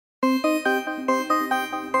What's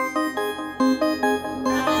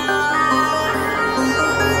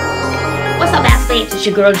up, ass babes? It's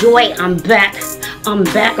your girl Joy. I'm back. I'm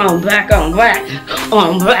back. Hey,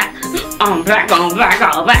 back, go back.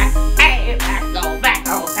 Hey,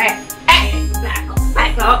 back,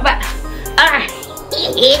 go back.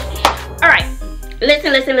 Alright.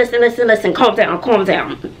 Listen. Calm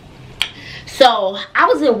down. So, I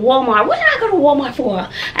was in Walmart. What did I go to Walmart for?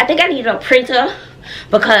 I think I needed a printer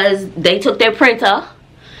because they took their printer.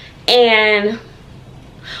 And,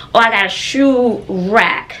 I got a shoe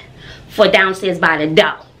rack for downstairs by the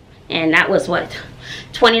door. And that was what?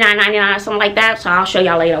 $29.99 or something like that. So, I'll show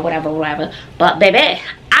y'all later, whatever. But, baby,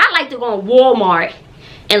 I like to go to Walmart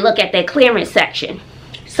and look at their clearance section.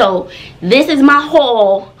 So, this is my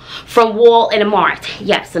haul from Walmart.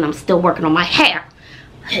 Yes, and I'm still working on my hair.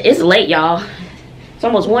 It's late, y'all. It's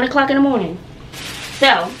almost 1 o'clock in the morning.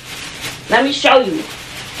 So, let me show you.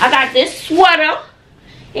 I got this sweater.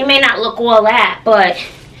 It may not look all that, but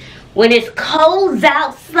when it's cold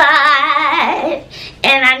outside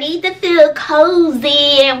and I need to feel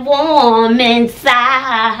cozy and warm inside.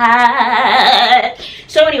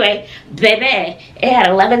 So anyway, baby, it had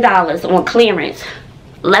 $11 on clearance.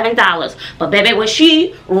 $11. But baby, when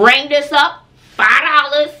she rang this up,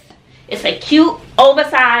 $5. It's a cute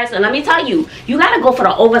oversized, and let me tell you, you gotta go for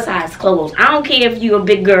the oversized clothes. I don't care if you're a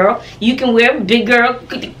big girl, you can wear big girl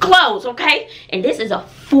clothes, okay? And this is a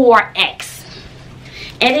 4X.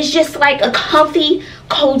 And it's just like a comfy,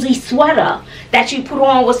 cozy sweater that you put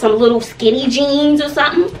on with some little skinny jeans or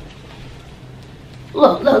something.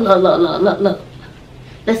 Look.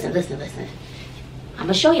 Listen. I'm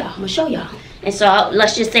gonna show y'all. And so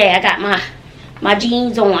let's just say I got my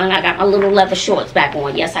jeans on, I got my little leather shorts back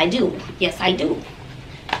on. Yes, I do.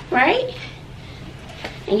 Right?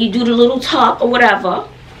 And you do the little top or whatever.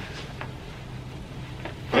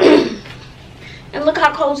 And look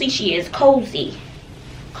how cozy she is. Cozy,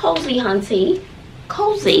 hunty.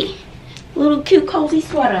 Cozy. Little cute cozy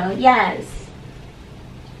sweater. Yes.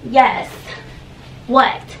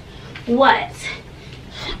 What?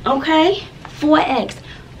 Okay? 4X.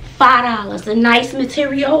 $5. A nice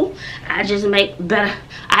material. I just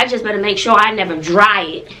better make sure I never dry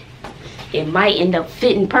it. It might end up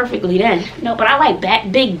fitting perfectly then. No, but I like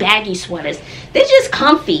big baggy sweaters. They're just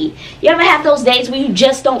comfy. You ever have those days where you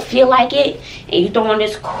just don't feel like it and you throw on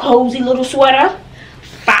this cozy little sweater?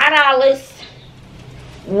 $5.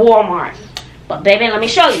 Walmart. But baby, let me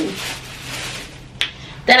show you.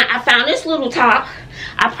 Then I found this little top.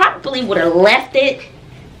 I probably would have left it,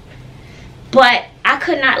 but I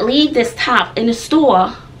could not leave this top in the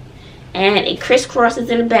store, and it crisscrosses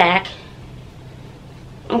in the back.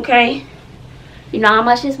 Okay, you know how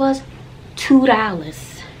much this was? $2.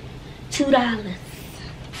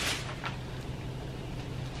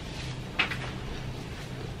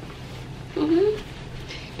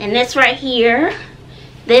 And this right here,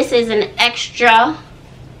 this is an extra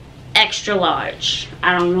large.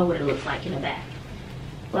 I don't know what it looks like in the back,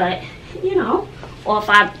 but you know, or if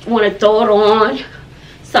I want to throw it on,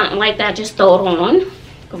 something like that, just throw it on.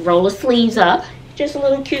 Roll the sleeves up. Just a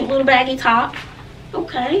little cute little baggy top.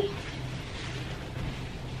 Okay.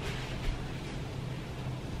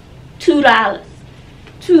 $2.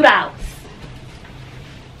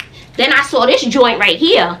 Then I saw this joint right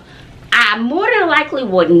here. I more than likely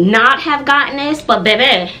would not have gotten this, but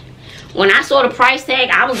baby, when I saw the price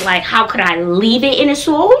tag, I was like, how could I leave it in the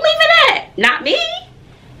store? Who leaving it? Not me.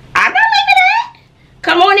 I'm not leaving it.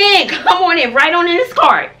 Come on in, right on in this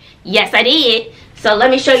cart. Yes, I did. So let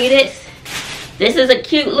me show you this. This is a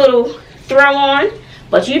cute little throw on,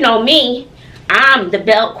 but you know me, I'm the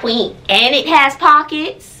belt queen, and it has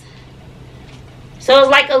pockets. So it's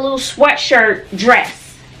like a little sweatshirt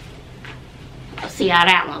dress. Let's see how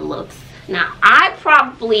that one looks. Now, I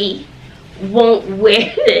probably won't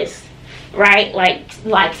wear this, right?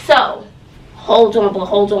 Like so. Hold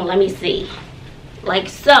on, let me see. Like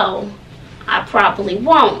so. I probably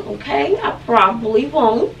won't, okay? I probably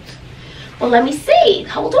won't. Well, let me see.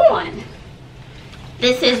 Hold on.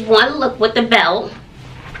 This is one look with the belt.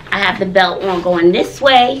 I have the belt on going this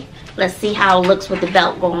way. Let's see how it looks with the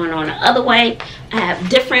belt going on the other way. I have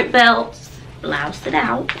different belts. Blouse it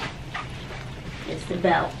out. It's the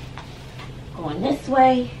belt going this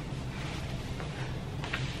way.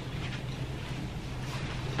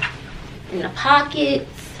 In the pockets.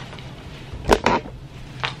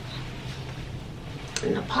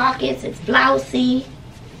 In the pockets, it's blousey.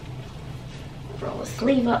 Roll a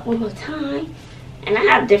sleeve up one more time. And I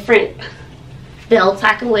have different belts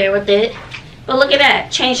I can wear with it. But look at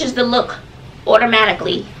that. Changes the look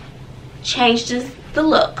automatically. Changes the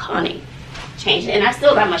look, honey. change it. And I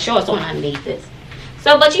still got my shorts on underneath this.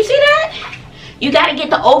 So, but you see that? You got to get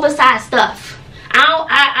the oversized stuff.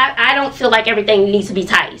 I don't feel like everything needs to be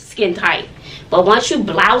tight, skin tight. But once you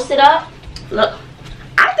blouse it up, look,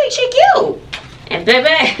 I think she cute. And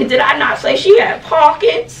baby, did I not say she had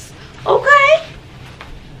pockets? Okay.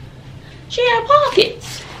 She had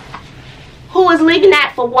pockets. Who is leaving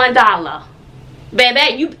that for $1?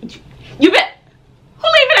 Baby, you bet. Who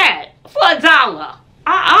leaving that for $1?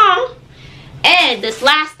 And this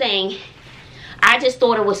last thing, I just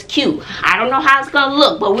thought it was cute. I don't know how it's gonna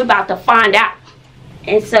look, but we're about to find out.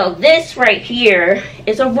 And so this right here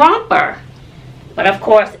is a romper, but of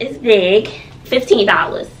course it's big,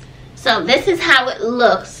 $15. So this is how it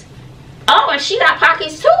looks. Oh, and she got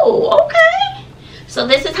pockets too. Okay. So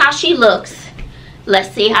this is how she looks. Let's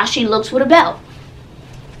see how she looks with a belt.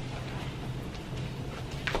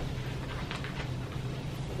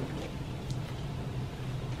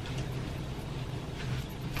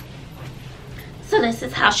 So this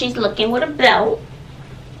is how she's looking with a belt.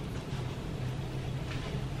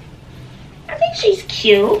 I think she's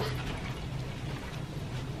cute.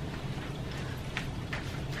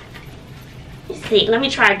 Let's see, let me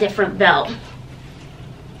try a different belt.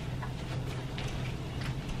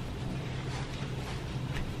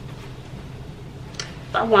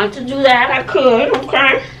 If I want to do that, I could,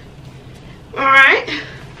 okay? Alright.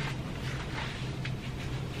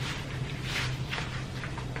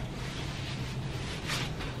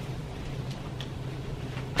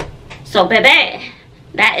 So, baby,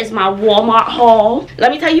 that is my Walmart haul.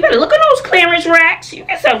 Let me tell you, you better look at those clearance racks. You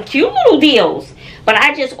got some cute little deals. But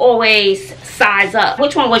I just always size up.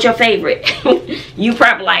 Which one was your favorite? You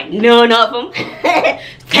probably like none of them.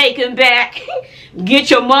 Take them back.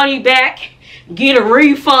 Get your money back. Get a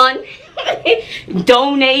refund.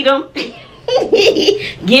 Donate them.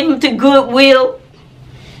 Give them to Goodwill.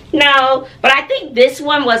 No, but I think this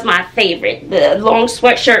one was my favorite. The long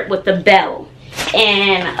sweatshirt with the bell.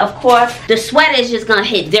 And of course, the sweater is just gonna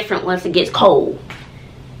hit different once it gets cold.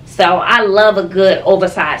 So I love a good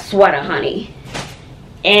oversized sweater, honey.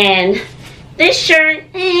 And this shirt,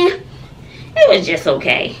 it was just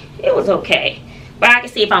okay. It was okay. But I can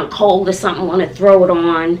see if I'm cold or something, want to throw it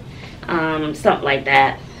on, something like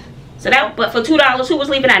that. So that, but for $2, who was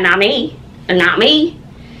leaving that? Not me. Not me.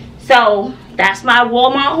 So that's my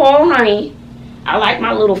Walmart haul, honey. I like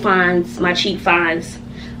my little finds, my cheap finds.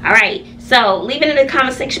 All right. So leave it in the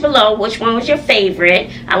comment section below which one was your favorite.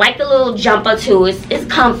 I like the little jumper too. It's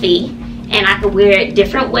comfy. And I can wear it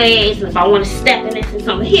different ways. And if I want to step in it in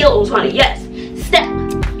some heels, honey, yes. Step,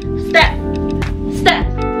 step, step.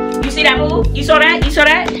 You see that move? You saw that? You saw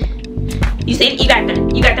that? You see? You got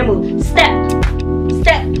that. You got that move. Step,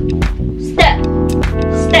 step, step,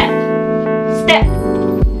 step, step,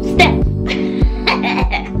 step.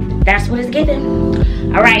 That's what it's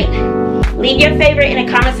giving. All right. Leave your favorite in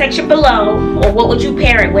the comment section below, or what would you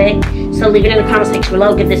pair it with. So leave it in the comment section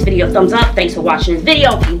below. Give this video a thumbs up. Thanks for watching this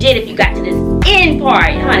video. If you did, if you got to this end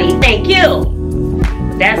part, honey, thank you.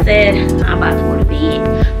 With that said, I'm about to go to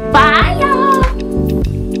bed.